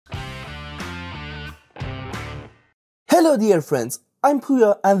Hello dear friends, I'm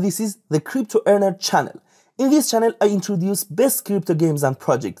Puya and this is the Crypto Earner channel. In this channel I introduce best crypto games and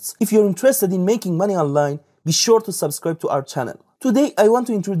projects. If you're interested in making money online, be sure to subscribe to our channel. Today I want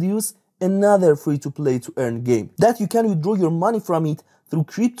to introduce another free-to-play to earn game that you can withdraw your money from it through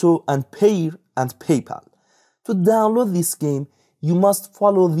crypto and Payeer and PayPal. To download this game, you must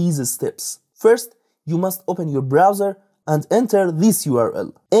follow these steps. First, you must open your browser and enter this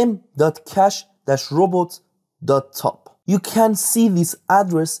URL, m.cash-robot.top. You can see this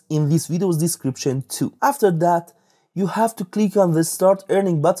address in this video's description too. After that, you have to click on the Start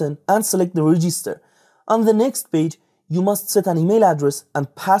Earning button and select the Register. On the next page, you must set an email address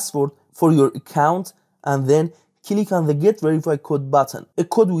and password for your account and then click on the Get Verified Code button. A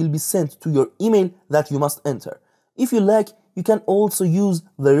code will be sent to your email that you must enter. If you like, you can also use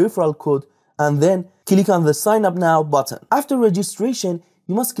the referral code and then click on the Sign Up Now button. After registration,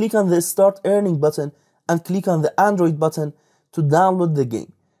 you must click on the Start Earning button and click on the Android button to download the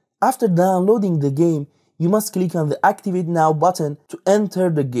game. After downloading the game, you must click on the Activate Now button to enter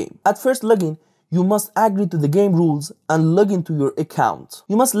the game. At first login, you must agree to the game rules and log into your account.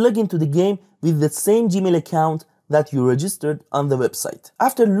 You must log into the game with the same Gmail account that you registered on the website.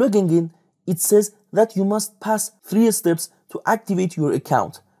 After logging in, it says that you must pass 3 steps to activate your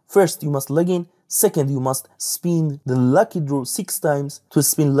account. First, you must log in. Second, you must spin the lucky draw 6 times. To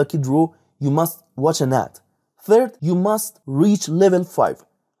spin lucky draw, you must watch an ad. Third, you must reach level 5.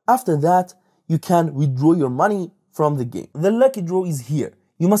 After that, you can withdraw your money from the game. The lucky draw is here.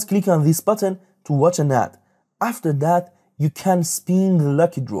 You must click on this button to watch an ad. After that, you can spin the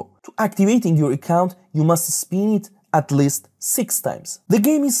lucky draw. To activating your account, you must spin it at least 6 times. The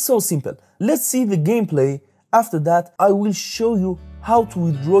game is so simple. Let's see the gameplay. After that, I will show you how to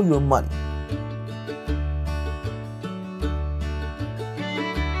withdraw your money.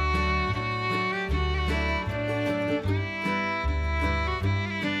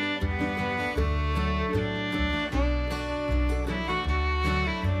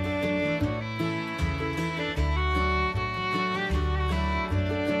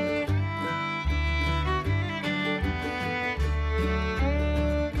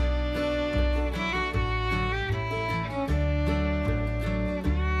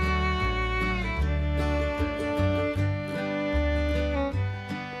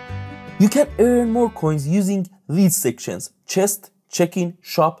 You can earn more coins using these sections: chest, check-in,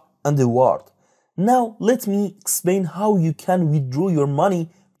 shop, and reward. Now let me explain how you can withdraw your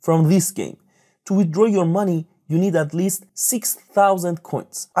money from this game. To withdraw your money, you need at least 6,000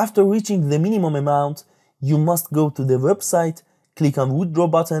 coins. After reaching the minimum amount, you must go to the website, click on Withdraw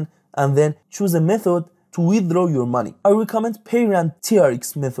button, and then choose a method to withdraw your money. I recommend Payeer and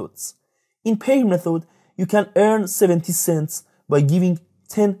TRX methods. In Payeer method, you can earn 70 cents by giving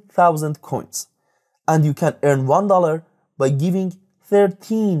 10,000 coins, and you can earn $1 by giving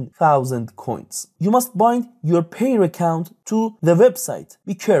 13,000 coins. You must bind your Payeer account to the website.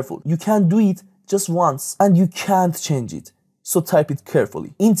 Be careful, you can do it just once and you can't change it, so type it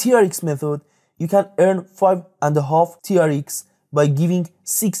carefully. In TRX method, you can earn 5.5 TRX by giving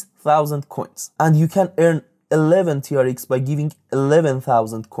 6,000 coins, and you can earn 11 TRX by giving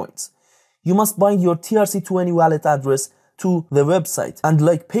 11,000 coins. You must bind your TRC20 wallet address to the website, and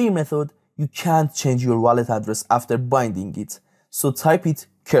like Payeer method, you can't change your wallet address after binding it, so type it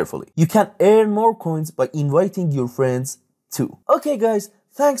carefully. You can earn more coins by inviting your friends too. Okay guys,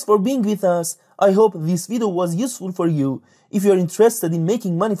 thanks for being with us. I hope this video was useful for you. If you're interested in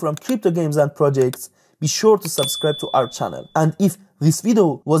making money from crypto games and projects, be sure to subscribe to our channel. And if this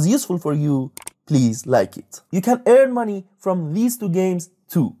video was useful for you, please like it. You can earn money from these 2 games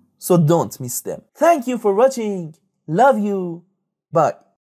too, so don't miss them. Thank you for watching. Love you. Bye.